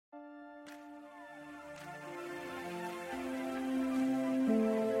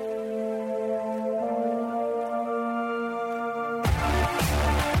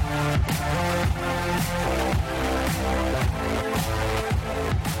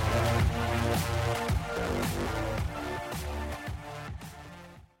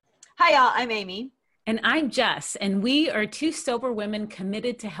Hi, y'all. I'm Amy. And I'm Jess, and we are two sober women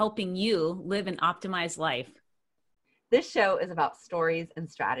committed to helping you live an optimized life. This show is about stories and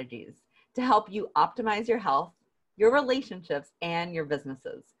strategies to help you optimize your health, your relationships, and your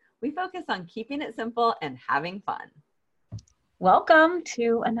businesses. We focus on keeping it simple and having fun. Welcome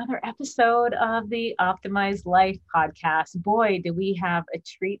to another episode of the Optimized Life podcast. Boy, do we have a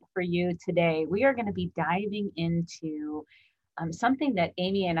treat for you today. We are going to be diving into something that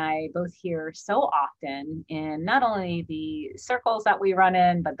Amy and I both hear so often in not only the circles that we run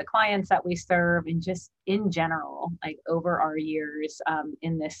in, but the clients that we serve, and just in general, like over our years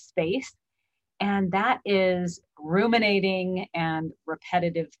in this space. And that is ruminating and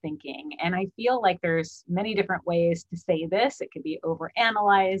repetitive thinking. And I feel like there's many different ways to say this. It could be over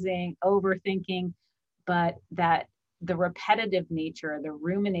analyzing, overthinking, but that the repetitive nature, the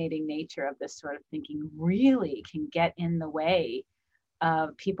ruminating nature of this sort of thinking really can get in the way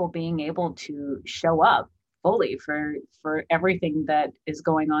of people being able to show up fully for everything that is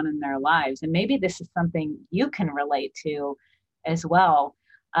going on in their lives. And maybe this is something you can relate to as well.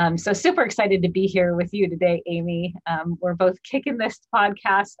 So super excited to be here with you today, Amy. We're both kicking this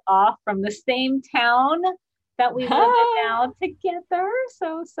podcast off from the same town that we live in now together.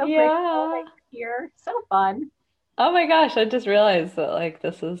 So grateful that you're here. So fun. Oh my gosh, I just realized that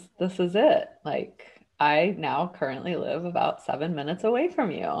this is it. Like, I now currently live about 7 minutes away from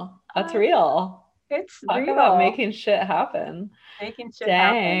you. That's real. It's Talk real. about making shit happen. Dang.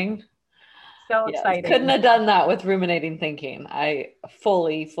 Happen. So exciting. Couldn't have done that with ruminating thinking. I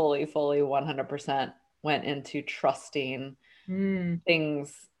fully 100% went into trusting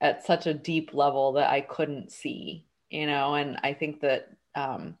things at such a deep level that I couldn't see, and I think that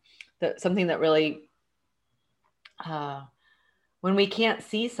that something that really when we can't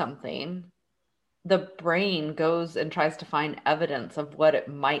see something, the brain goes and tries to find evidence of what it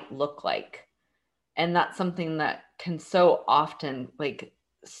might look like. And that's something that can so often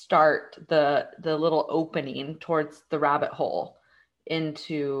start the little opening towards the rabbit hole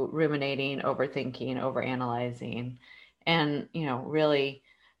into ruminating, overthinking, overanalyzing, and really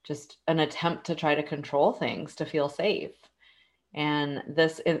just an attempt to try to control things to feel safe. And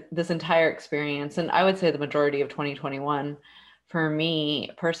this entire experience, and I would say the majority of 2021 for me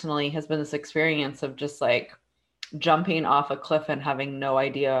personally, has been this experience of just jumping off a cliff and having no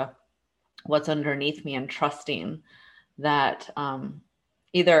idea what's underneath me, and trusting that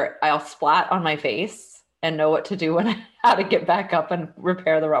either I'll splat on my face and know what to do how to get back up and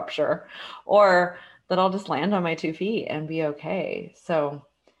repair the rupture, or that I'll just land on my 2 feet and be okay. So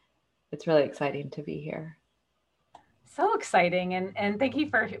it's really exciting to be here. So exciting. And thank you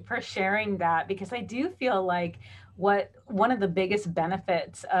for sharing that, because I do feel like one of the biggest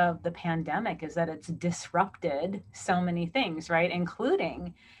benefits of the pandemic is that it's disrupted so many things, right?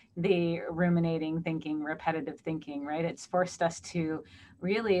 Including the ruminating thinking, repetitive thinking, right? It's forced us to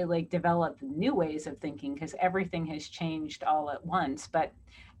really develop new ways of thinking, because everything has changed all at once.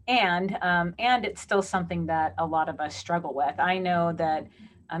 And it's still something that a lot of us struggle with. I know that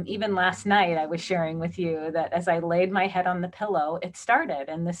even last night, I was sharing with you that as I laid my head on the pillow, it started.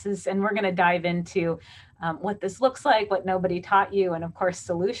 And we're going to dive into what this looks like, what nobody taught you, and of course,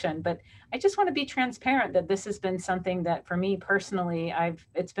 solution. But I just want to be transparent that this has been something that for me personally,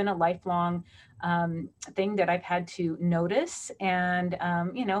 it's been a lifelong thing that I've had to notice and,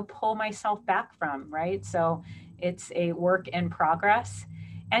 pull myself back from, right? So it's a work in progress.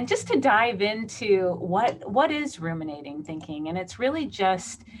 And just to dive into what is ruminating thinking, and it's really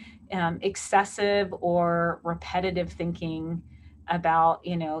just excessive or repetitive thinking about,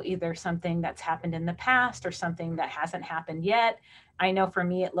 either something that's happened in the past or something that hasn't happened yet. I know for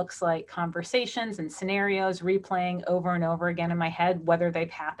me, it looks like conversations and scenarios replaying over and over again in my head, whether they've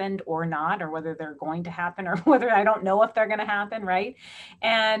happened or not, or whether they're going to happen, or whether I don't know if they're going to happen, right?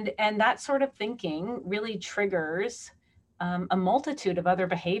 And that sort of thinking really triggers a multitude of other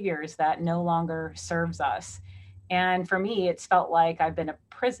behaviors that no longer serves us. And for me, it's felt like I've been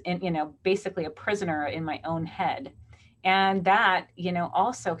basically a prisoner in my own head. And that,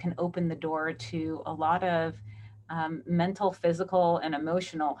 also can open the door to a lot of mental, physical, and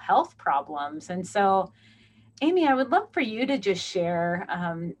emotional health problems. And so, Amy, I would love for you to just share,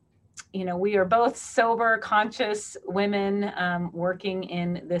 we are both sober, conscious women working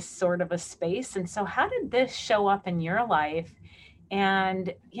in this sort of a space. And so how did this show up in your life?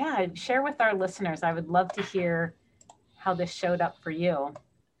 And share with our listeners. I would love to hear how this showed up for you.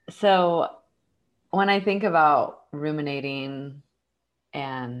 So when I think about ruminating,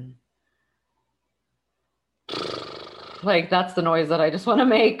 and that's the noise that I just want to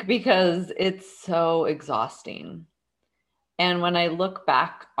make, because it's so exhausting. And when I look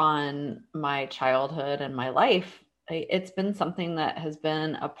back on my childhood and my life, it's been something that has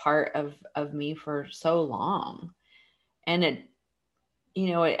been a part of me for so long. And it,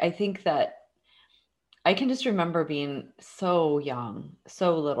 I think that I can just remember being so young,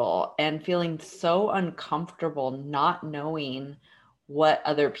 so little, and feeling so uncomfortable not knowing what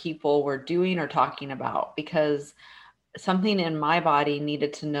other people were doing or talking about, because something in my body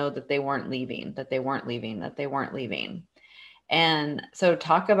needed to know that they weren't leaving, that they weren't leaving, that they weren't leaving. And so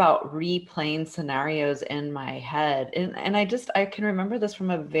talk about replaying scenarios in my head. And I can remember this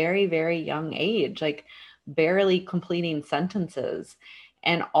from a very, very young age, like barely completing sentences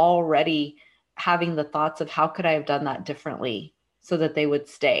and already having the thoughts of how could I have done that differently so that they would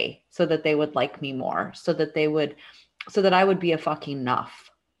stay, so that they would like me more, so that I would be a fucking enough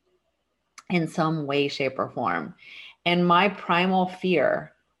in some way, shape, or form. And my primal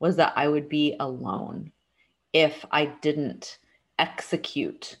fear was that I would be alone if I didn't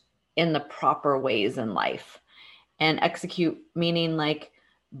execute in the proper ways in life. And execute meaning like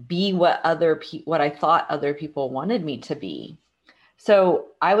be what I thought other people wanted me to be. So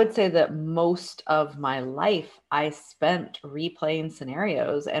I would say that most of my life I spent replaying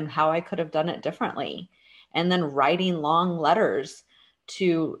scenarios and how I could have done it differently, and then writing long letters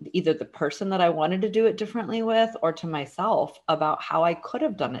to either the person that I wanted to do it differently with or to myself about how I could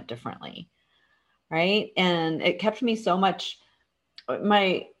have done it differently. Right. And it kept me so much.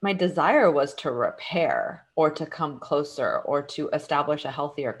 My desire was to repair or to come closer or to establish a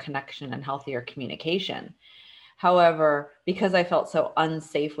healthier connection and healthier communication. However, because I felt so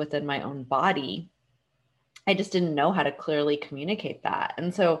unsafe within my own body, I just didn't know how to clearly communicate that.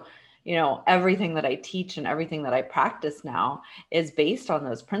 And so, everything that I teach and everything that I practice now is based on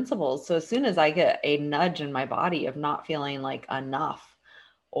those principles. So as soon as I get a nudge in my body of not feeling like enough,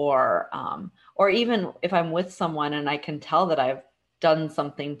 or even if I'm with someone and I can tell that I've done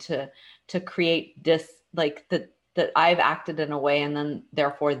something to create that I've acted in a way, and then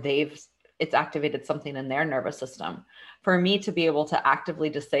therefore it's activated something in their nervous system, for me to be able to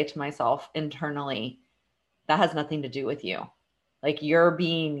actively just say to myself internally, that has nothing to do with you. Like, you're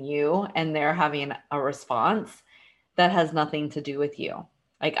being you and they're having a response that has nothing to do with you.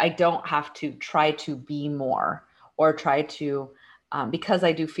 Like, I don't have to try to be more or try to, because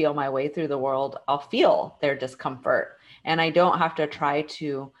I do feel my way through the world, I'll feel their discomfort, and I don't have to try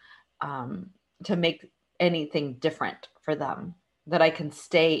to make anything different for them, that I can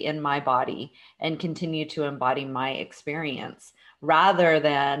stay in my body and continue to embody my experience, rather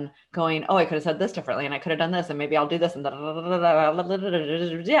than going, oh, I could have said this differently and I could have done this and maybe I'll do this and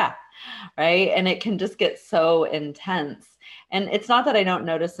yeah. Right. And it can just get so intense. And it's not that I don't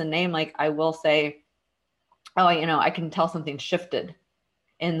notice the name. Like, I will say, oh, I can tell something shifted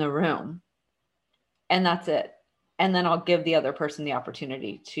in the room, and that's it. And then I'll give the other person the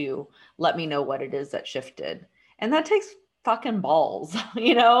opportunity to let me know what it is that shifted. And that takes fucking balls,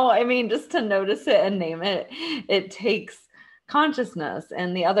 just to notice it and name it. It takes consciousness,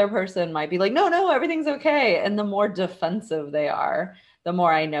 and the other person might be like, no, everything's okay. And the more defensive they are, the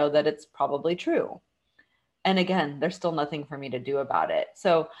more I know that it's probably true. And again, there's still nothing for me to do about it.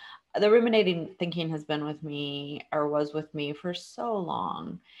 So the ruminating thinking has been with me, or was with me, for so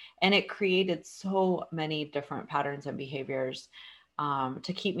long. And it created so many different patterns and behaviors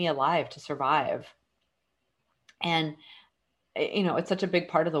to keep me alive, to survive. And, it's such a big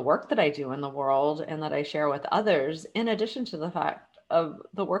part of the work that I do in the world and that I share with others, in addition to the fact of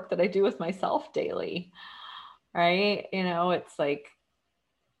the work that I do with myself daily. Right. It's like,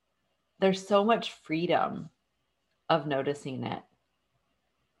 there's so much freedom of noticing it.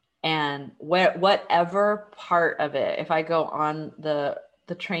 And whatever part of it, if I go on the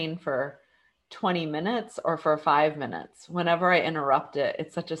train for 20 minutes or for 5 minutes, whenever I interrupt it,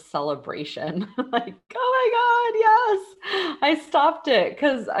 it's such a celebration. Like, oh my God, yes, I stopped it.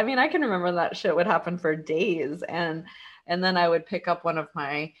 Cause I can remember that shit would happen for days. And then I would pick up one of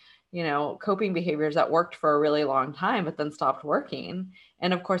my, coping behaviors that worked for a really long time, but then stopped working.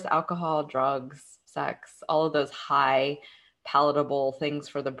 And of course, alcohol, drugs, sex, all of those high palatable things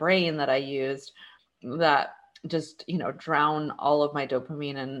for the brain that I used, that just, drown all of my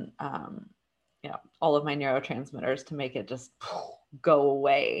dopamine and, all of my neurotransmitters to make it just go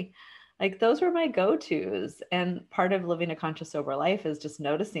away. Like, those were my go-tos. And part of living a conscious, sober life is just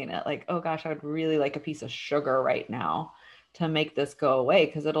noticing it. Like, oh gosh, I would really like a piece of sugar right now to make this go away,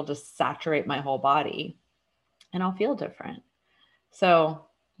 because it'll just saturate my whole body and I'll feel different. So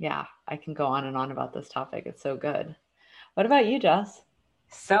yeah, I can go on and on about this topic. It's so good. What about you, Jess?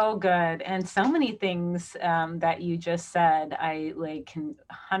 So good. And so many things that you just said, I can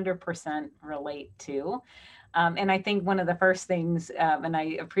 100% relate to. And I think one of the first things, and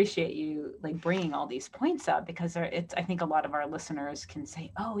I appreciate you like bringing all these points up, because I think a lot of our listeners can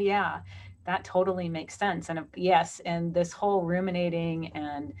say, oh yeah, that totally makes sense. And yes, and this whole ruminating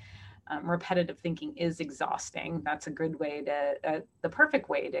and repetitive thinking is exhausting. That's a good way the perfect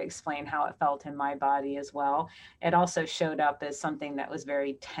way to explain how it felt in my body as well. It also showed up as something that was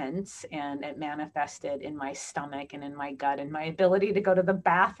very tense, and it manifested in my stomach and in my gut and my ability to go to the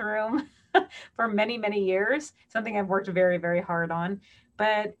bathroom for many, many years, something I've worked very, very hard on.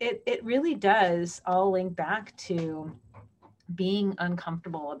 But it really does all link back to being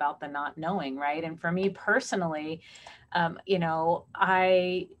uncomfortable about the not knowing, right? And for me personally,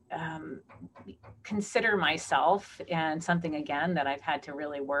 I consider myself, and something again that I've had to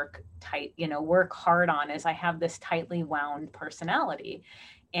really work hard on, is I have this tightly wound personality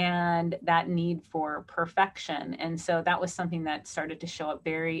and that need for perfection. And so that was something that started to show up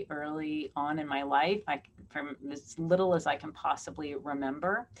very early on in my life, from as little as I can possibly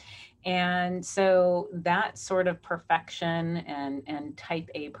remember. And so that sort of perfection and type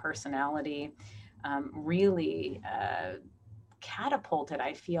A personality really catapulted,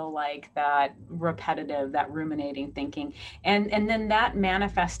 I feel like, that ruminating thinking. And then that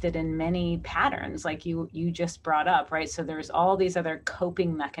manifested in many patterns like you just brought up, right? So there's all these other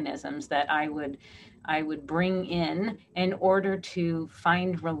coping mechanisms that I would bring in order to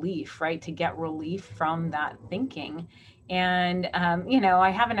find relief, right? To get relief from that thinking. And, I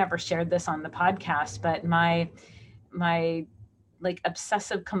haven't ever shared this on the podcast, but my like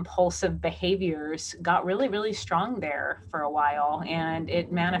obsessive compulsive behaviors got really, really strong there for a while. And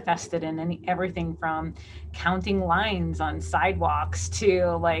it manifested in everything from counting lines on sidewalks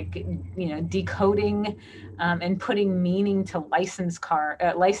to decoding and putting meaning to license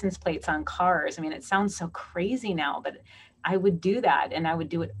plates on cars. I mean, it sounds so crazy now, but I would do that, and I would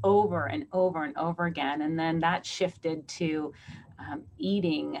do it over and over and over again. And then that shifted to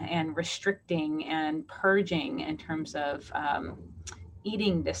eating and restricting and purging in terms of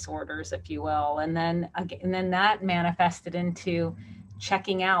eating disorders, if you will. And then that manifested into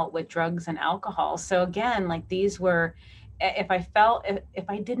checking out with drugs and alcohol. So again, like these were, if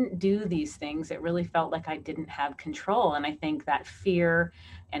I didn't do these things, it really felt like I didn't have control. And I think that fear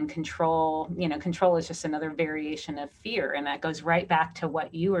and control is just another variation of fear. And that goes right back to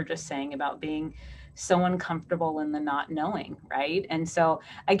what you were just saying about being so uncomfortable in the not knowing, right? And so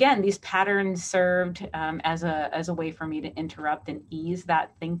again, these patterns served as a way for me to interrupt and ease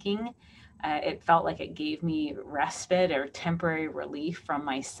that thinking. It felt like it gave me respite or temporary relief from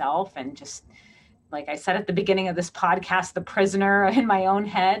myself, and just, like I said at the beginning of this podcast, the prisoner in my own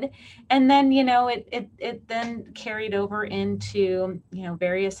head. And then, it then carried over into,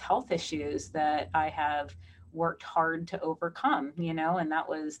 various health issues that I have worked hard to overcome, and that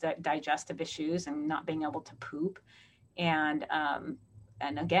was that digestive issues and not being able to poop. And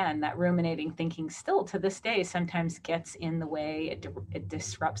again, that ruminating thinking still to this day sometimes gets in the way. It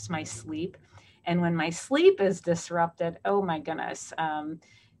disrupts my sleep. And when my sleep is disrupted, oh my goodness,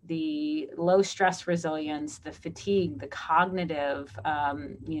 the low stress resilience, the fatigue, the cognitive,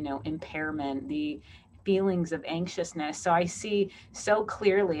 impairment, the feelings of anxiousness. So I see so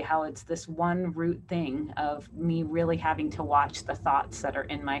clearly how it's this one root thing of me really having to watch the thoughts that are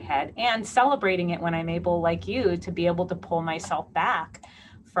in my head, and celebrating it when I'm able, like you, to be able to pull myself back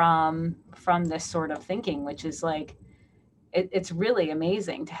from this sort of thinking, which is like, it's really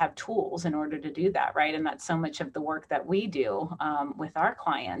amazing to have tools in order to do that, right? And that's so much of the work that we do with our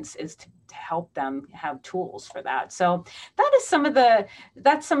clients, is to help them have tools for that. So that's some of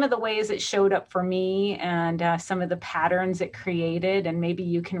the ways it showed up for me, and some of the patterns it created. And maybe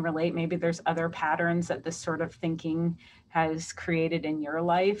you can relate. Maybe there's other patterns that this sort of thinking has created in your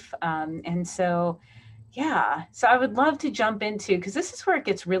life. And so, yeah. So I would love to jump into, because this is where it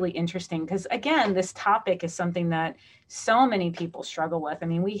gets really interesting, because again, this topic is something that so many people struggle with. I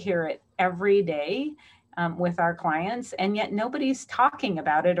mean, we hear it every day with our clients, and yet nobody's talking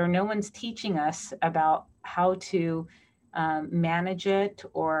about it, or no one's teaching us about how to manage it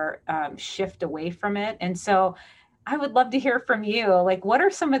or shift away from it. And so I would love to hear from you. Like, what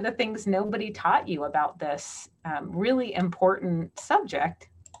are some of the things nobody taught you about this really important subject?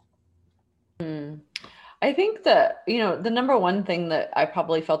 I think that, the number one thing that I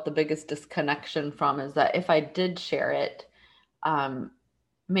probably felt the biggest disconnection from is that if I did share it,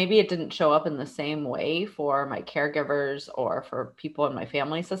 maybe it didn't show up in the same way for my caregivers or for people in my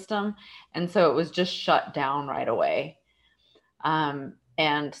family system. And so it was just shut down right away.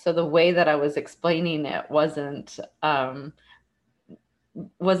 And so the way that I was explaining it wasn't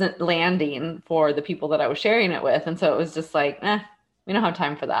landing for the people that I was sharing it with. And so it was just like, We don't have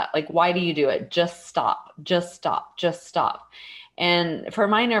time for that. Like, why do you do it? Just stop, just stop, just stop. And for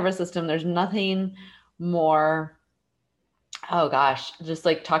my nervous system, there's nothing more, oh gosh, just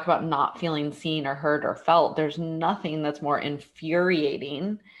like talk about not feeling seen or heard or felt. There's nothing that's more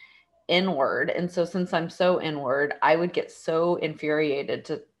infuriating inward. And so since I'm so inward, I would get so infuriated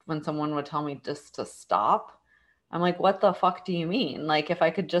to when someone would tell me just to stop. I'm like, what the fuck do you mean? Like, if I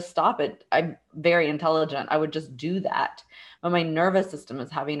could just stop it, I'm very intelligent. I would just do that. But my nervous system is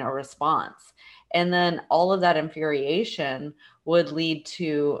having a response. And then all of that infuriation would lead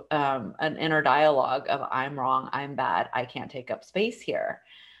to an inner dialogue of I'm wrong, I'm bad, I can't take up space here.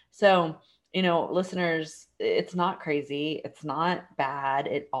 So, listeners, it's not crazy. It's not bad.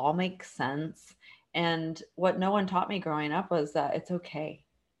 It all makes sense. And what no one taught me growing up was that it's okay.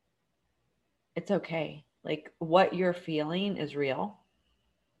 It's okay. Like, what you're feeling is real.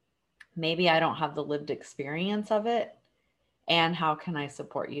 Maybe I don't have the lived experience of it. And how can I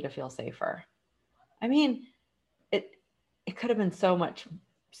support you to feel safer? I mean, it could have been so much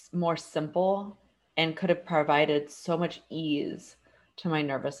more simple and could have provided so much ease to my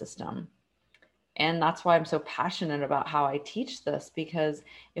nervous system. And that's why I'm so passionate about how I teach this, because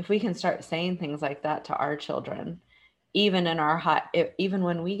if we can start saying things like that to our children, even even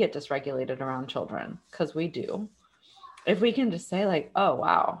when we get dysregulated around children, because we do, if we can just say like, oh,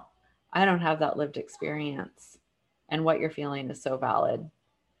 wow, I don't have that lived experience and what you're feeling is so valid.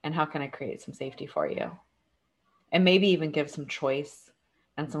 And how can I create some safety for you? And maybe even give some choice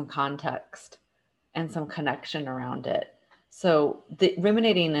and some context and some connection around it. So the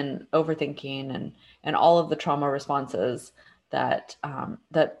ruminating and overthinking and all of the trauma responses that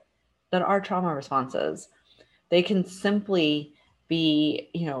are trauma responses, they can simply be,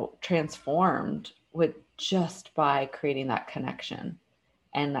 transformed with just by creating that connection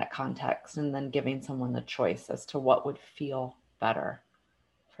and that context, and then giving someone the choice as to what would feel better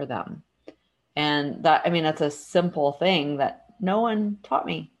for them. And that's a simple thing that no one taught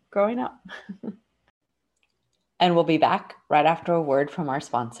me growing up. And we'll be back right after a word from our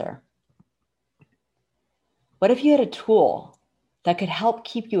sponsor. What if you had a tool that could help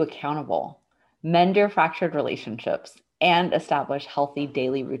keep you accountable, mend your fractured relationships, and establish healthy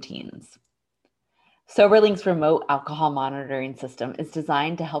daily routines? SoberLink's remote alcohol monitoring system is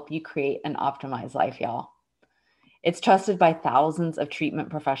designed to help you create an optimized life, y'all. It's trusted by thousands of treatment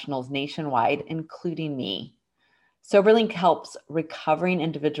professionals nationwide, including me. SoberLink helps recovering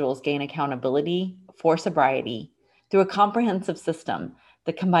individuals gain accountability for sobriety through a comprehensive system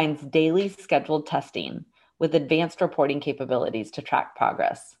that combines daily scheduled testing with advanced reporting capabilities to track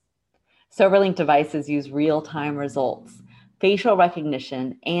progress. SoberLink devices use real-time results, facial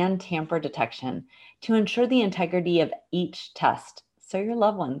recognition, and tamper detection to ensure the integrity of each test so your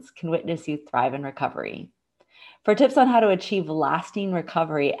loved ones can witness you thrive in recovery. For tips on how to achieve lasting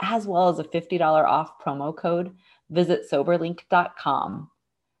recovery, as well as a $50 off promo code, visit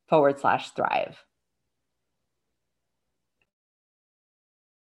soberlink.com/thrive.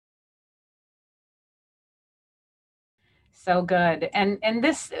 So good. And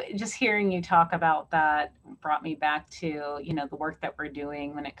this, just hearing you talk about that brought me back to, the work that we're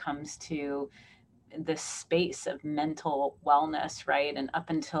doing when it comes to this space of mental wellness, right? And up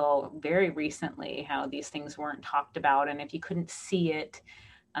until very recently, how these things weren't talked about. And if you couldn't see it,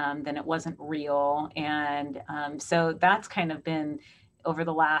 then it wasn't real. And so that's kind of been over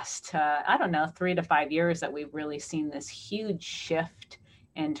the last, 3 to 5 years that we've really seen this huge shift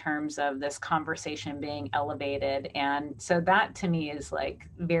in terms of this conversation being elevated. And so that to me is like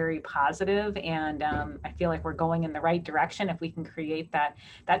very positive. And I feel like we're going in the right direction if we can create that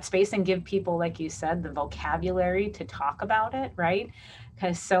space and give people, like you said, the vocabulary to talk about it, right?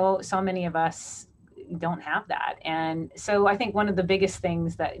 Because so many of us don't have that. And so I think one of the biggest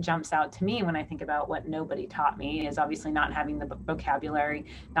things that jumps out to me when I think about what nobody taught me is obviously not having the vocabulary,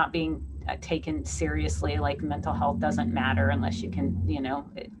 not being taken seriously, like mental health doesn't matter unless you can,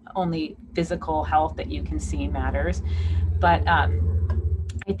 only physical health that you can see matters. But I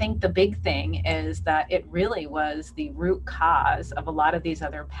think the big thing is that it really was the root cause of a lot of these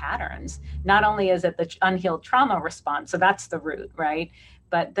other patterns. Not only is it the unhealed trauma response, so that's the root, right?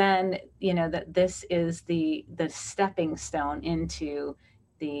 But then, that this is the stepping stone into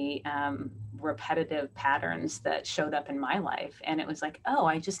the repetitive patterns that showed up in my life. And it was like, oh,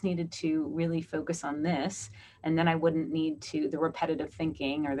 I just needed to really focus on this. And then I wouldn't need to the repetitive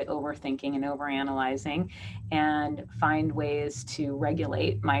thinking or the overthinking and overanalyzing, and find ways to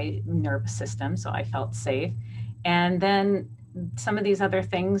regulate my nervous system so I felt safe. And then some of these other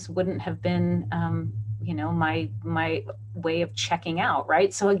things wouldn't have been my way of checking out,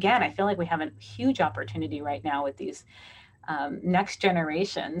 right? So again, I feel like we have a huge opportunity right now with these next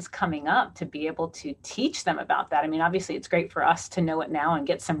generations coming up to be able to teach them about that. I mean, obviously it's great for us to know it now and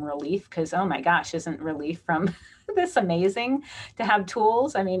get some relief, because, oh my gosh, isn't relief from this amazing to have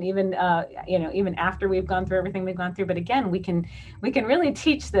tools? I mean, even, even after we've gone through everything we've gone through, but again, we can really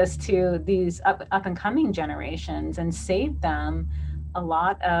teach this to these up and coming generations and save them a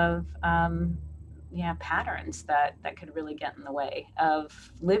lot of, patterns that could really get in the way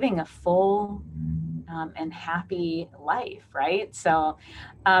of living a full and happy life, right? So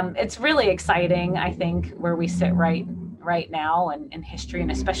it's really exciting, I think, where we sit right now in history,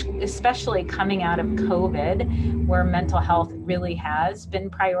 and especially coming out of COVID, where mental health really has been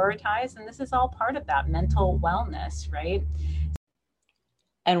prioritized, and this is all part of that mental wellness, right?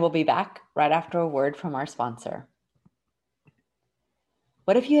 And we'll be back right after a word from our sponsor.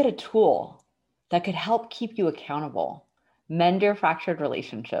 What if you had a tool that could help keep you accountable, mend your fractured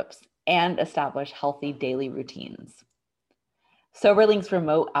relationships, and establish healthy daily routines? SoberLink's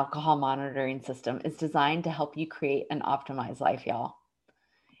remote alcohol monitoring system is designed to help you create an optimized life, y'all.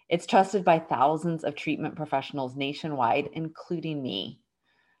 It's trusted by thousands of treatment professionals nationwide, including me.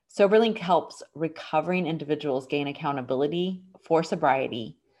 SoberLink helps recovering individuals gain accountability for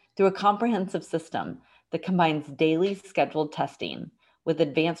sobriety through a comprehensive system that combines daily scheduled testing with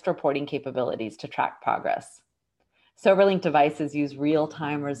advanced reporting capabilities to track progress. SoberLink devices use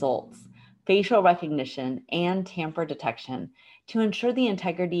real-time results, facial recognition, and tamper detection to ensure the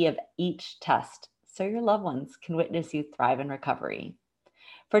integrity of each test, so your loved ones can witness you thrive in recovery.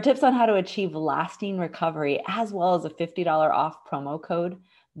 For tips on how to achieve lasting recovery, as well as a $50 off promo code,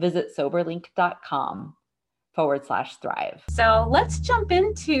 visit soberlink.com/thrive. So let's jump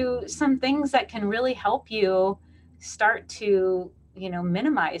into some things that can really help you start to,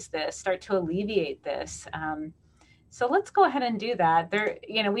 minimize this, start to alleviate this. So let's go ahead and do that.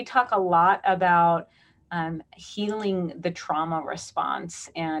 We talk a lot about healing the trauma response,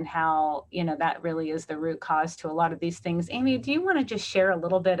 and how, that really is the root cause to a lot of these things. Amy, do you want to just share a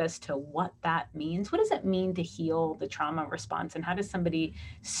little bit as to what that means? What does it mean to heal the trauma response, and how does somebody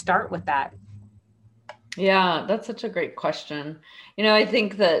start with that? Yeah, that's such a great question. I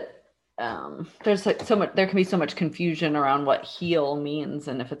think that there's there can be so much confusion around what heal means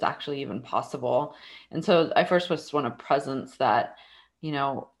and if it's actually even possible. And so I first just want to presence that,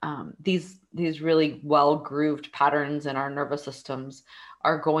 these really well-grooved patterns in our nervous systems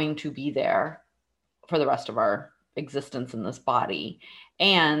are going to be there for the rest of our existence in this body.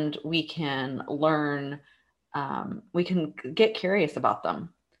 And we can learn, we can get curious about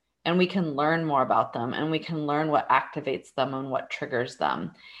them. And we can learn more about them, and we can learn what activates them and what triggers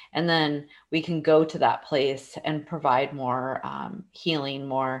them. And then we can go to that place and provide more healing,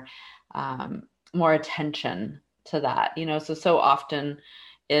 more attention to that. So often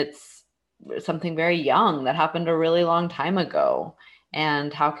it's something very young that happened a really long time ago.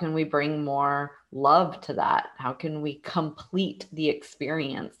 And how can we bring more love to that? How can we complete the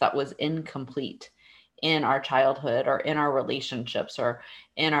experience that was incomplete in our childhood, or in our relationships, or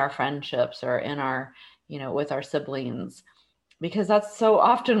in our friendships, or in our, with our siblings? Because that's so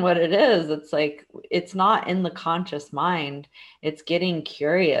often what it is. It's like, it's not in the conscious mind. It's getting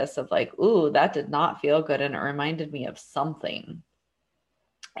curious of like, ooh, that did not feel good, and it reminded me of something.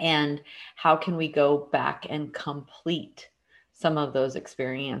 And how can we go back and complete some of those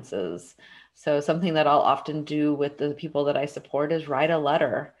experiences? So something that I'll often do with the people that I support is write a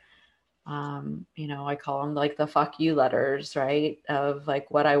letter. I call them like the fuck you letters, right? Of like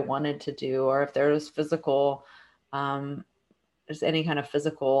what I wanted to do, or if there's physical, there's any kind of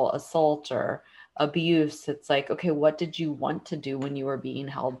physical assault or abuse, it's like, okay, what did you want to do when you were being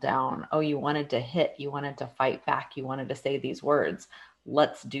held down? Oh, you wanted to hit, you wanted to fight back, you wanted to say these words.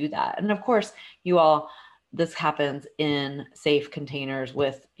 Let's do that. And of course, this happens in safe containers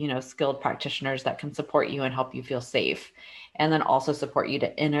with, skilled practitioners that can support you and help you feel safe, and then also support you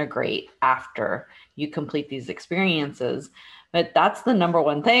to integrate after you complete these experiences. But that's the number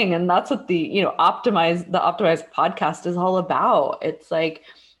one thing. And that's what the Optimized podcast is all about. It's like,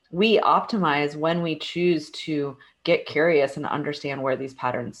 we optimize when we choose to get curious and understand where these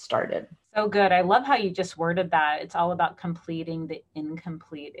patterns started. So good. I love how you just worded that. It's all about completing the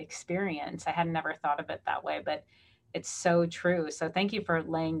incomplete experience. I had never thought of it that way, but it's so true. So thank you for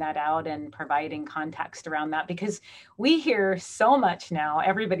laying that out and providing context around that, because we hear so much now,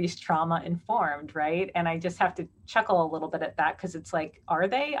 everybody's trauma informed, right? And I just have to chuckle a little bit at that, because it's like, are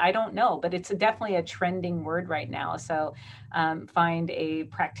they? I don't know, but it's definitely a trending word right now. So find a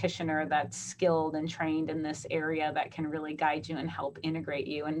practitioner that's skilled and trained in this area that can really guide you and help integrate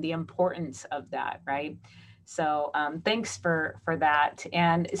you, and the importance of that, right? So thanks for that.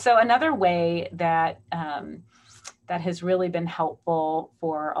 And so another way that that has really been helpful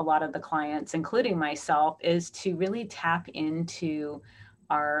for a lot of the clients, including myself, is to really tap into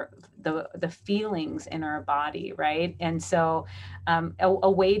the feelings in our body, right? And so a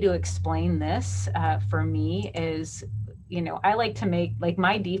way to explain this for me is, I like to make, like,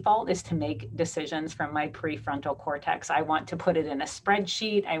 my default is to make decisions from my prefrontal cortex. I want to put it in a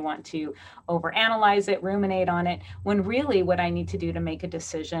spreadsheet. I want to overanalyze it, ruminate on it, when really what I need to do to make a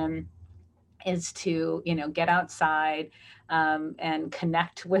decision is to, get outside and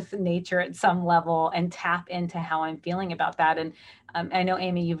connect with nature at some level and tap into how I'm feeling about that. And I know,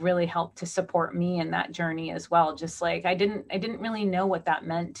 Amy, you've really helped to support me in that journey as well. Just like I didn't really know what that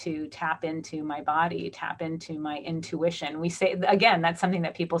meant, to tap into my body, tap into my intuition. We say, again, that's something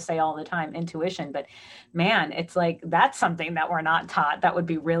that people say all the time, intuition, but man, it's like, that's something that we're not taught that would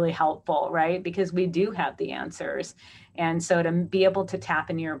be really helpful, right? Because we do have the answers. And so to be able to tap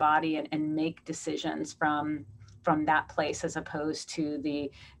into your body and make decisions from that place, as opposed to the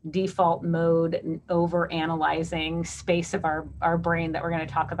default mode, over analyzing space of our brain that we're going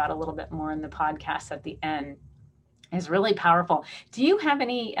to talk about a little bit more in the podcast at the end, is really powerful. Do you have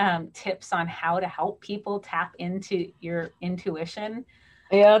any tips on how to help people tap into your intuition?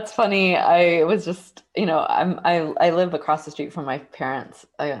 Yeah, it's funny. I was just, I live across the street from my parents,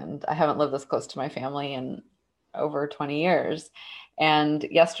 and I haven't lived this close to my family in over 20 years. And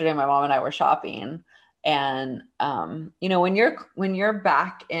yesterday my mom and I were shopping, and when you're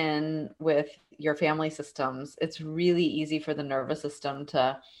back in with your family systems, it's really easy for the nervous system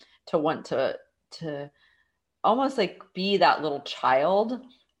to want to almost like be that little child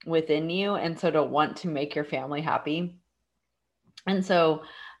within you, and so to want to make your family happy. And so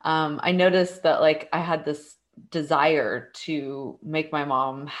I noticed that, like, I had this desire to make my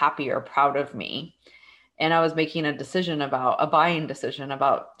mom happy or proud of me. And I was making a buying decision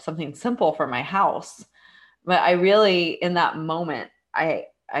about something simple for my house. But I really, in that moment, I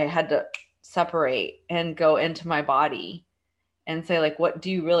had to separate and go into my body and say, like, what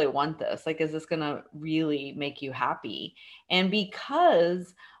do you really want this? Like, is this going to really make you happy? And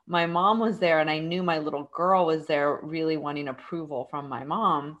because my mom was there and I knew my little girl was there really wanting approval from my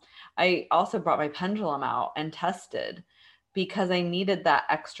mom, I also brought my pendulum out and tested, because I needed that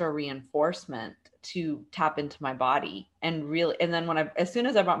extra reinforcement to tap into my body. And then as soon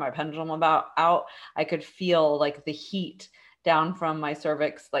as I brought my pendulum out, I could feel like the heat down from my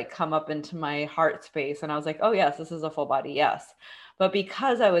cervix, like, come up into my heart space. And I was like, oh yes, this is a full body yes. But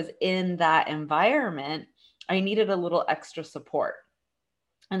because I was in that environment, I needed a little extra support.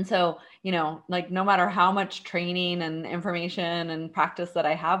 And so, like, no matter how much training and information and practice that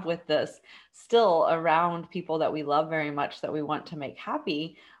I have with this, still around people that we love very much, that we want to make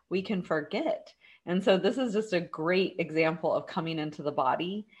happy, we can forget. And so this is just a great example of coming into the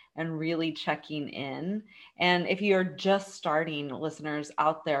body and really checking in. And if you're just starting, listeners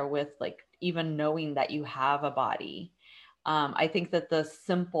out there, with, like, even knowing that you have a body, I think that the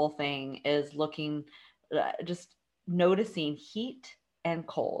simple thing is just noticing heat and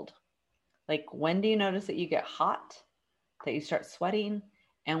cold. Like, when do you notice that you get hot, that you start sweating,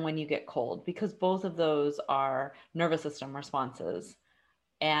 and when you get cold? Because both of those are nervous system responses.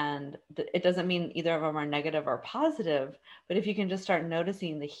 And it doesn't mean either of them are negative or positive, but if you can just start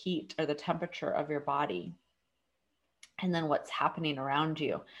noticing the heat or the temperature of your body, and then what's happening around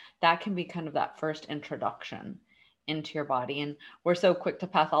you, that can be kind of that first introduction into your body. And we're so quick to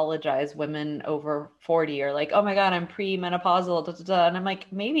pathologize women over 40, or like, oh my God, I'm premenopausal, da, da, da. And I'm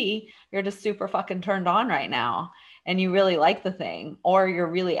like, maybe you're just super fucking turned on right now and you really like the thing, or you're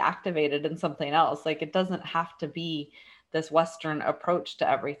really activated in something else. Like, it doesn't have to be this Western approach to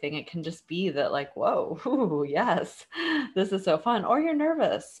everything. It can just be that, like, whoa, ooh, yes, this is so fun. Or you're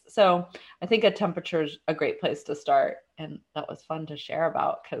nervous. So I think a temperature is a great place to start. And that was fun to share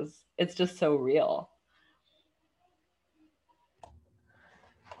about, because it's just so real.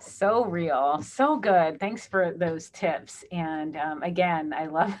 So real, so good. Thanks for those tips. And again, I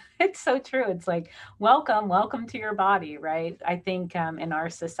love it's so true. It's like, welcome to your body, right? I think in our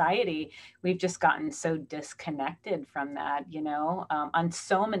society, we've just gotten so disconnected from that, on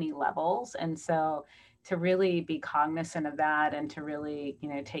so many levels. And so to really be cognizant of that, and to really,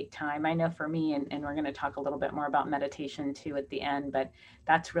 take time. I know for me, and we're going to talk a little bit more about meditation too at the end, but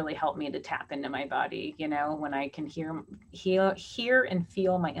that's really helped me to tap into my body. When I can hear and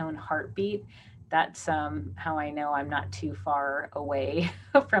feel my own heartbeat, that's how I know I'm not too far away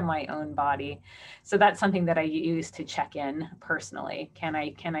from my own body. So that's something that I use to check in personally. Can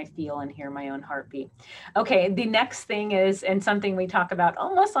I feel and hear my own heartbeat? Okay, the next thing is, and something we talk about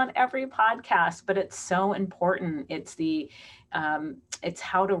almost on every podcast, but it's so important. It's the it's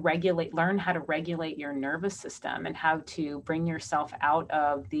how to learn how to regulate your nervous system and how to bring yourself out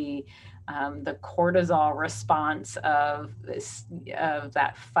of the cortisol response of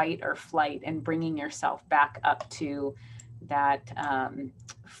that fight or flight, and bringing yourself back up to that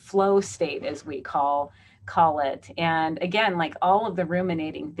flow state, as we call it. And again, like all of the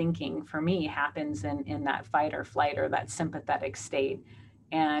ruminating thinking for me happens in that fight or flight, or that sympathetic state.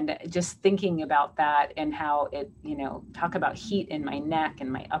 And just thinking about that, and how it, talk about heat in my neck and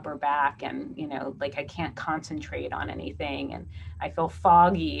my upper back, and, like I can't concentrate on anything, and I feel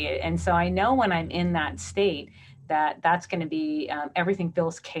foggy. And so I know when I'm in that state, that's going to be, everything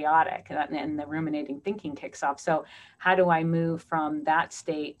feels chaotic, and the ruminating thinking kicks off. So how do I move from that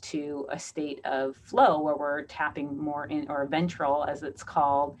state to a state of flow, where we're tapping more in, or ventral as it's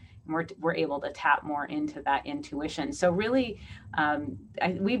called, and we're able to tap more into that intuition. So really,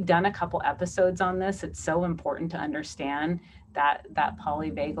 we've done a couple episodes on this. It's so important to understand that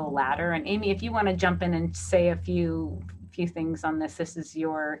polyvagal ladder. And Amy, if you want to jump in and say a few things on this, this is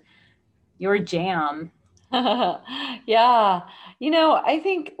your jam. Yeah. I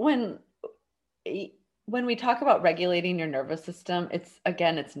think when we talk about regulating your nervous system,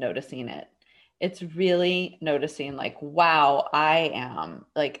 it's noticing it. It's really noticing, like, wow, I am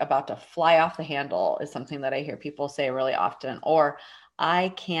like about to fly off the handle, is something that I hear people say really often. Or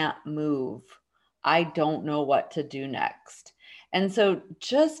I can't move. I don't know what to do next. And so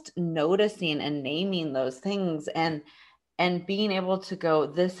just noticing and naming those things, and being able to go,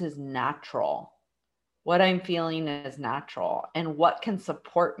 this is natural. What I'm feeling is natural, and what can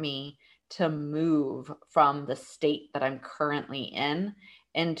support me to move from the state that I'm currently in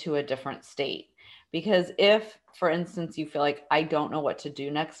into a different state. Because if, for instance, you feel like I don't know what to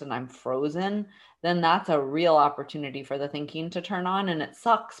do next and I'm frozen, then that's a real opportunity for the thinking to turn on. And it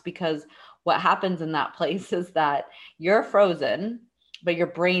sucks, because what happens in that place is that you're frozen, but your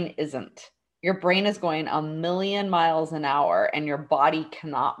brain isn't. Your brain is going 1,000,000 miles an hour, and your body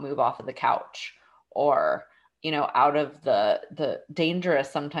cannot move off of the couch, or out of the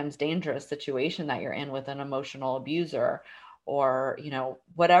sometimes dangerous situation that you're in with an emotional abuser, or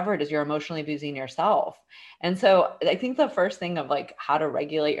whatever it is, you're emotionally abusing yourself. And so I think the first thing of like how to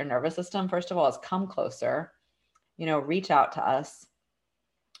regulate your nervous system, first of all, is come closer, reach out to us,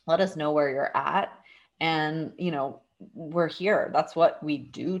 let us know where you're at, and we're here. That's what we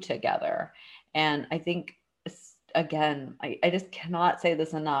do together. And I think, again, I just cannot say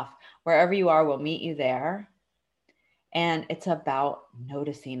this enough, wherever you are, we'll meet you there. And it's about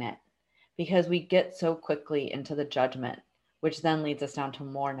noticing it, because we get so quickly into the judgment, which then leads us down to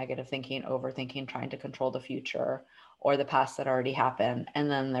more negative thinking, overthinking, trying to control the future or the past that already happened, and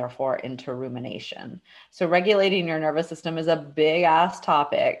then therefore into rumination. So regulating your nervous system is a big ass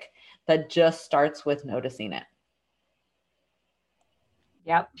topic that just starts with noticing it.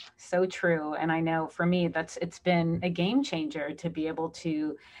 Yep, so true. And I know for me, it's been a game changer to be able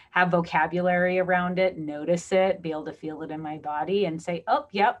to have vocabulary around it, notice it, be able to feel it in my body, and say, oh,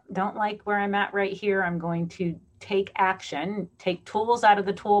 yep, don't like where I'm at right here. I'm going to take action, take tools out of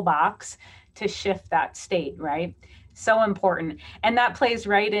the toolbox to shift that state, right? So important. And that plays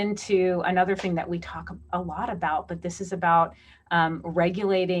right into another thing that we talk a lot about, but this is about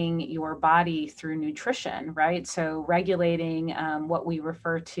regulating your body through nutrition, right? So regulating what we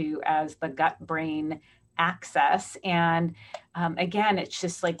refer to as the gut-brain axis. And again, it's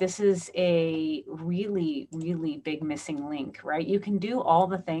just like, this is a really, really big missing link, right? You can do all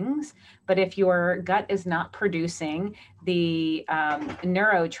the things, but if your gut is not producing the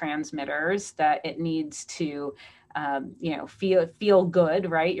neurotransmitters that it needs to feel good,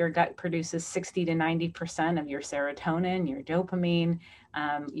 right? Your gut produces 60 to 90% of your serotonin, your dopamine,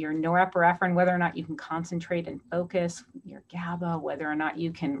 your norepinephrine, whether or not you can concentrate and focus, your GABA, whether or not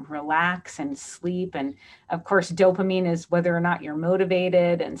you can relax and sleep. And of course, dopamine is whether or not you're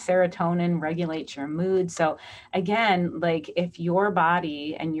motivated, and serotonin regulates your mood. So again, like if your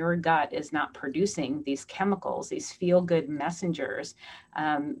body and your gut is not producing these chemicals, these feel-good messengers,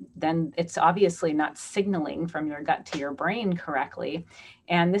 then it's obviously not signaling from your gut to your brain correctly.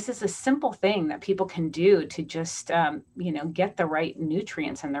 And this is a simple thing that people can do to just, get the right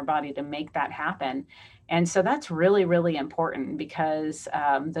nutrients in their body to make that happen. And so that's really, really important, because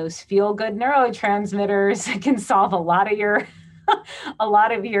those feel-good neurotransmitters can solve a lot of your,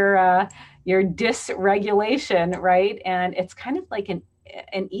 your dysregulation, right? And it's kind of like an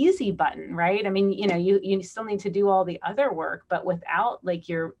easy button, right? I mean, you still need to do all the other work, but without like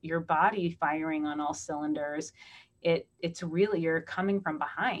your body firing on all cylinders, it's really, you're coming from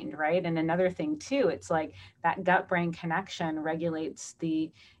behind, right? And another thing too, it's like that gut brain connection regulates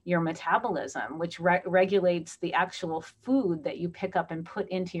your metabolism, which regulates the actual food that you pick up and put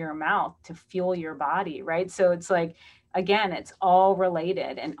into your mouth to fuel your body, right? So it's like, again, it's all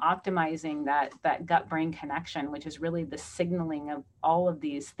related, and optimizing that gut brain connection, which is really the signaling of all of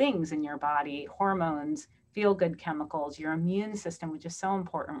these things in your body, hormones, feel good chemicals, your immune system, which is so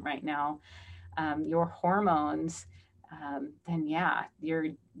important right now, your hormones, then yeah, you're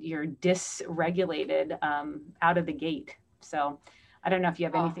dysregulated out of the gate. So I don't know if you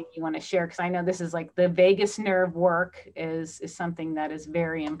have anything you want to share, because I know this is like the vagus nerve work is something that is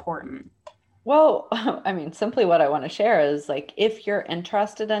very important. Well, I mean, simply what I want to share is like, if you're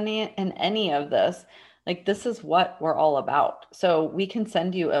interested in any of this, like this is what we're all about. So we can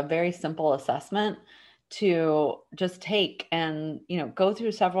send you a very simple assessment to just take and, go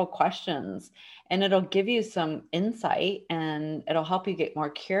through several questions, and it'll give you some insight, and it'll help you get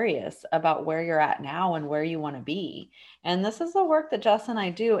more curious about where you're at now and where you want to be. And this is the work that Jess and I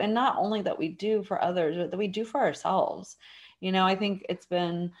do. And not only that we do for others, but that we do for ourselves. I think it's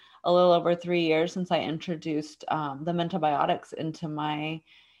been a little over 3 years since I introduced the Mentobiotics into my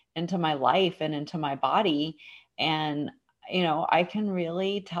life and into my body. And, I can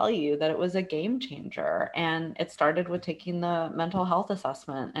really tell you that it was a game changer. And it started with taking the mental health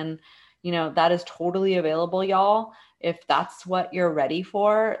assessment. And, that is totally available, y'all. If that's what you're ready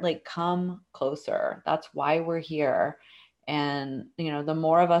for, like, come closer. That's why we're here. And, the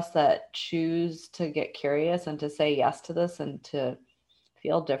more of us that choose to get curious and to say yes to this and to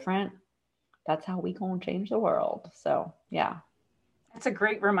feel different, that's how we gonna change the world. So, yeah. That's a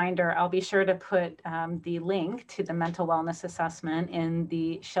great reminder. I'll be sure to put the link to the mental wellness assessment in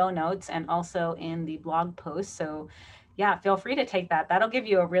the show notes and also in the blog post. So yeah, feel free to take that. That'll give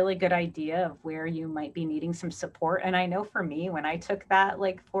you a really good idea of where you might be needing some support. And I know for me, when I took that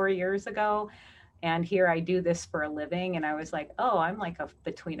like 4 years ago, and here I do this for a living, and I was like, oh, I'm like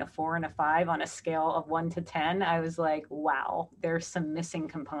between a 4 and a 5 on a scale of 1 to 10. I was like, wow, there's some missing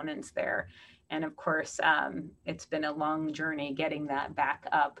components there. And of course, it's been a long journey getting that back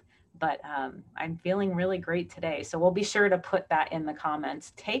up, but I'm feeling really great today. So we'll be sure to put that in the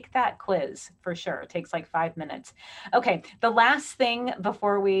comments. Take that quiz for sure. It takes like 5 minutes. Okay, the last thing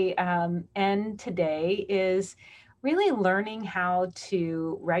before we end today is really learning how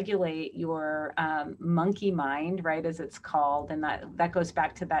to regulate your monkey mind, right, as it's called. And that goes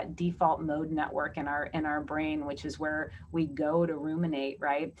back to that default mode network in our brain, which is where we go to ruminate,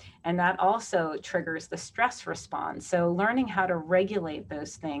 right? And that also triggers the stress response. So learning how to regulate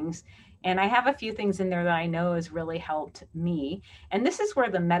those things. And I have a few things in there that I know has really helped me. And this is where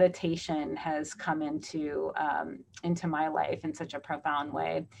the meditation has come into my life in such a profound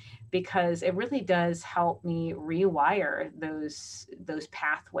way, because it really does help me rewire those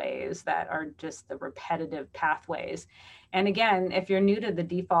pathways that are just the repetitive pathways. And again, if you're new to the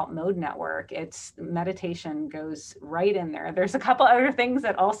default mode network, it's meditation goes right in there. There's a couple other things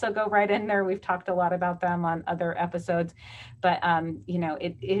that also go right in there. We've talked a lot about them on other episodes, but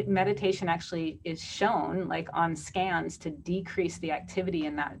meditation actually is shown like on scans to decrease the activity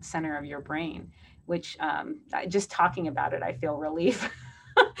in that center of your brain, which just talking about it, I feel relief.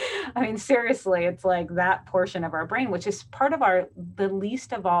 I mean, seriously, it's like that portion of our brain, which is part of the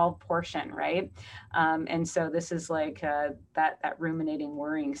least evolved portion, right? And so this is like that ruminating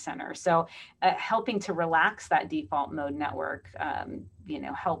worrying center. So helping to relax that default mode network,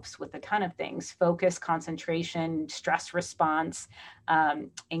 helps with a ton of things: focus, concentration, stress response,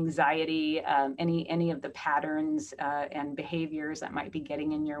 anxiety, any of the patterns and behaviors that might be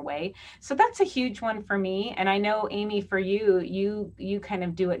getting in your way. So that's a huge one for me. And I know, Amy, for you kind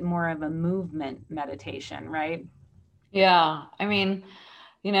of do it more of a movement meditation, right? Yeah. I mean,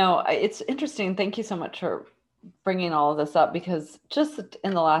 it's interesting. Thank you so much for bringing all of this up, because just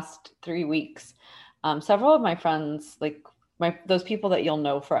in the last 3 weeks, several of my friends, like those people that you'll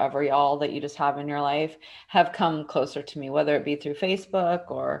know forever, y'all, that you just have in your life, have come closer to me, whether it be through Facebook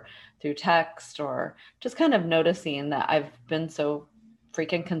or through text, or just kind of noticing that I've been so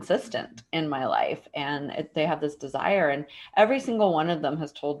freaking consistent in my life, and they have this desire. And every single one of them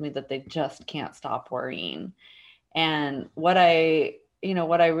has told me that they just can't stop worrying. And what I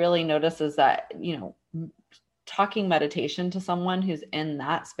really notice is that, talking meditation to someone who's in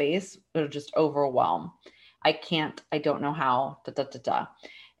that space will just overwhelm. I don't know how,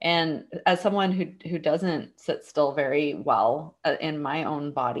 And as someone who doesn't sit still very well in my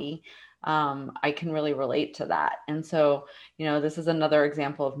own body, I can really relate to that. And so, this is another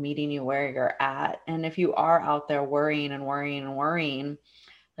example of meeting you where you're at. And if you are out there worrying and worrying and worrying,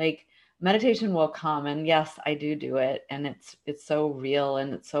 like, meditation will come, and yes, I do it, and it's so real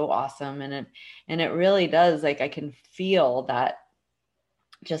and it's so awesome, and it really does, like, I can feel that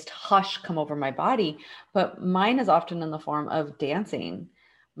just hush come over my body. But mine is often in the form of dancing.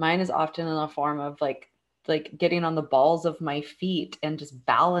 Mine is often in the form of like getting on the balls of my feet and just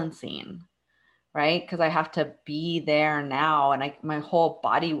balancing, right? Because I have to be there now, and my whole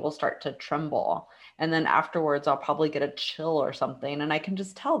body will start to tremble. And then afterwards, I'll probably get a chill or something, and I can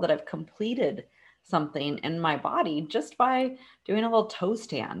just tell that I've completed something in my body just by doing a little toe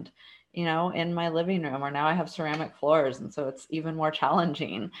stand, in my living room. Or now I have ceramic floors, and so it's even more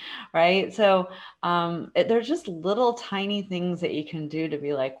challenging, right? So there's just little tiny things that you can do to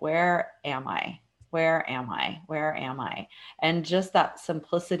be like, where am I? Where am I? Where am I? And just that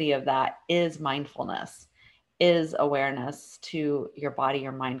simplicity of that is mindfulness, is awareness to your body,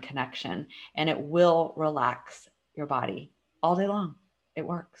 your mind connection, and it will relax your body all day long. It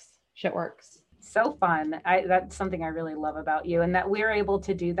works. Shit works. So fun. That's something I really love about you, and that we're able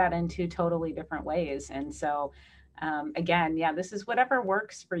to do that in two totally different ways. And so, again, yeah, this is whatever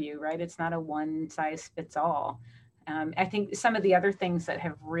works for you, right? It's not a one size fits all. I think some of the other things that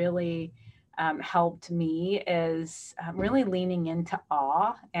have really helped me is really leaning into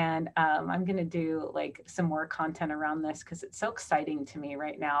awe. And I'm going to do like some more content around this because it's so exciting to me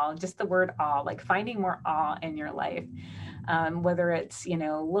right now. Just the word awe, like finding more awe in your life. Whether it's,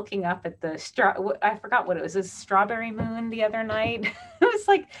 looking up at I forgot what it was, a strawberry moon the other night. It was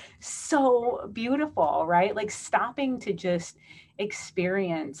like so beautiful, right? Like stopping to just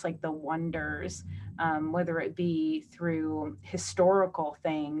experience like the wonders, whether it be through historical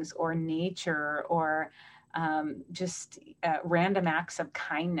things or nature or just random acts of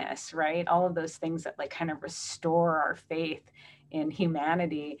kindness, right? All of those things that like kind of restore our faith in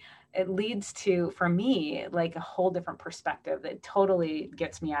humanity. It leads to, for me, like a whole different perspective that totally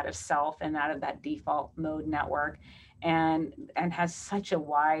gets me out of self and out of that default mode network, and has such a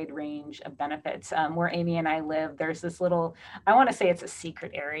wide range of benefits. Where Amy and I live, there's this little, I want to say it's a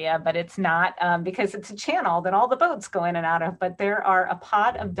secret area, but it's not, because it's a channel that all the boats go in and out of, but there are a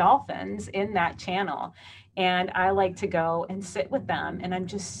pod of dolphins in that channel. And I like to go and sit with them. And I'm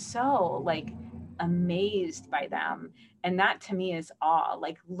just so like amazed by them. And that to me is awe,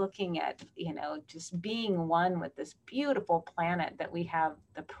 like looking at, just being one with this beautiful planet that we have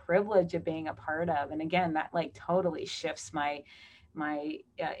the privilege of being a part of. And again, that like totally shifts my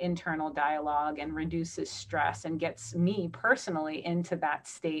internal dialogue and reduces stress and gets me personally into that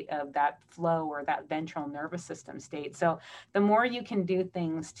state of that flow or that ventral nervous system state. So the more you can do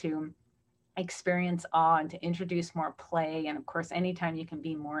things to experience awe and to introduce more play, and of course anytime you can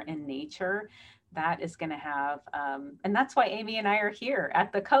be more in nature, that is going to have and that's why Amy and I are here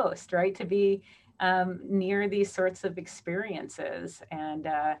at the coast, right, to be near these sorts of experiences. And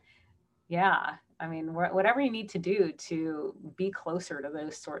yeah, I mean, whatever you need to do to be closer to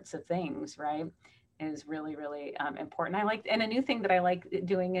those sorts of things, right, is really, really important. And a new thing that I like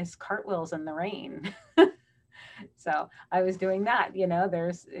doing is cartwheels in the rain. So I was doing that,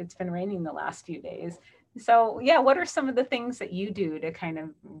 it's been raining the last few days. So yeah, what are some of the things that you do to kind of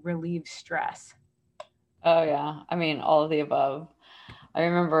relieve stress? Oh yeah. I mean, all of the above. I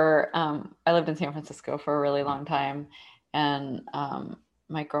remember I lived in San Francisco for a really long time, and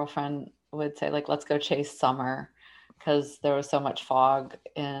my girlfriend would say, like, let's go chase summer, because there was so much fog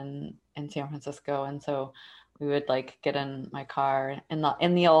in San Francisco. And so we would like get in my car in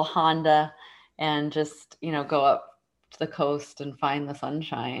the old Honda and just, go up to the coast and find the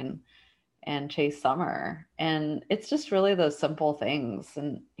sunshine and chase summer. And it's just really those simple things.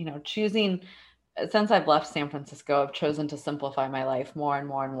 And, choosing, since I've left San Francisco, I've chosen to simplify my life more and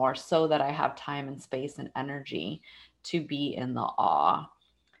more and more so that I have time and space and energy to be in the awe.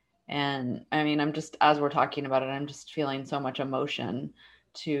 And I mean, I'm just, as we're talking about it, I'm just feeling so much emotion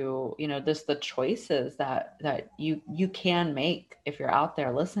to, just the choices that you can make if you're out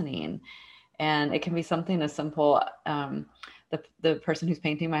there listening. And it can be something as simple. The person who's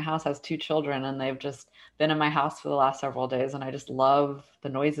painting my house has 2 children, and they've just been in my house for the last several days. And I just love the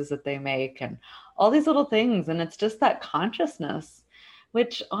noises that they make and all these little things. And it's just that consciousness,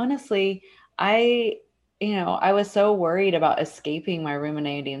 which honestly, I was so worried about escaping my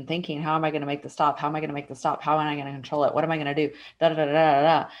ruminating and thinking, how am I going to make this stop? How am I going to make this stop? How am I going to control it? What am I going to do? Da, da, da, da, da,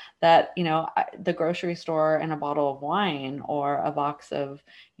 da. That, the grocery store and a bottle of wine or a box of,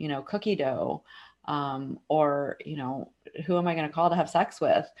 cookie dough, or, who am I going to call to have sex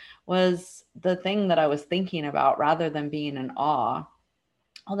with, was the thing that I was thinking about rather than being in awe.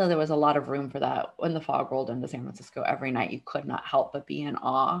 Although there was a lot of room for that when the fog rolled into San Francisco every night, you could not help but be in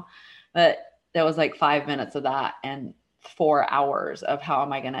awe. But there was like 5 minutes of that, and 4 hours of how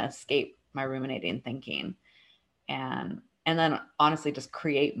am I going to escape my ruminating thinking, and then honestly just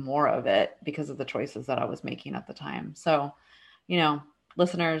create more of it because of the choices that I was making at the time. So,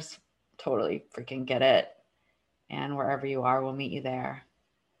 listeners, totally freaking get it. And wherever you are, we'll meet you there.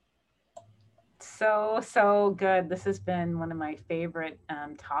 So good. This has been one of my favorite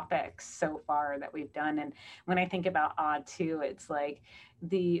topics so far that we've done. And when I think about Odd too, it's like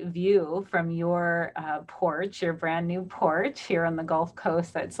the view from your porch, your brand new porch here on the Gulf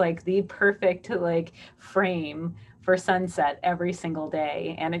Coast. That's like the perfect like frame for sunset every single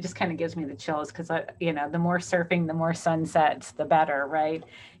day. And it just kind of gives me the chills because, the more surfing, the more sunsets, the better, right?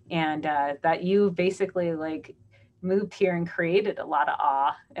 And that you basically like moved here and created a lot of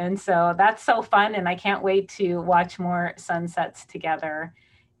awe. And so that's so fun. And I can't wait to watch more sunsets together.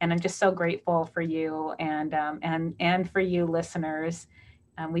 And I'm just so grateful for you and for you listeners.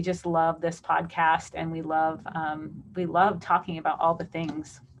 We just love this podcast, and we love talking about all the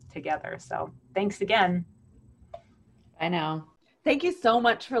things together. So thanks again. I know. Thank you so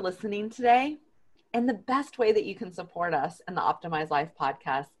much for listening today. And the best way that you can support us in the Optimize Life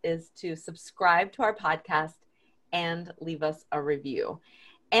podcast is to subscribe to our podcast and leave us a review.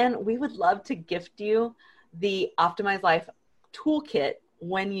 And we would love to gift you the Optimize Life toolkit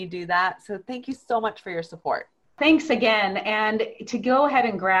when you do that. So thank you so much for your support. Thanks again. And to go ahead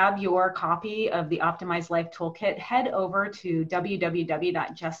and grab your copy of the Optimize Life toolkit, head over to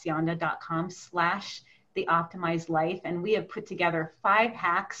www.jessyonda.com/the Optimized Life. And we have put together 5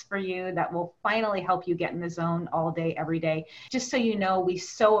 hacks for you that will finally help you get in the zone all day, every day. Just so you know, we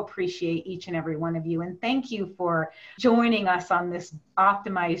so appreciate each and every one of you. And thank you for joining us on this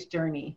optimized journey.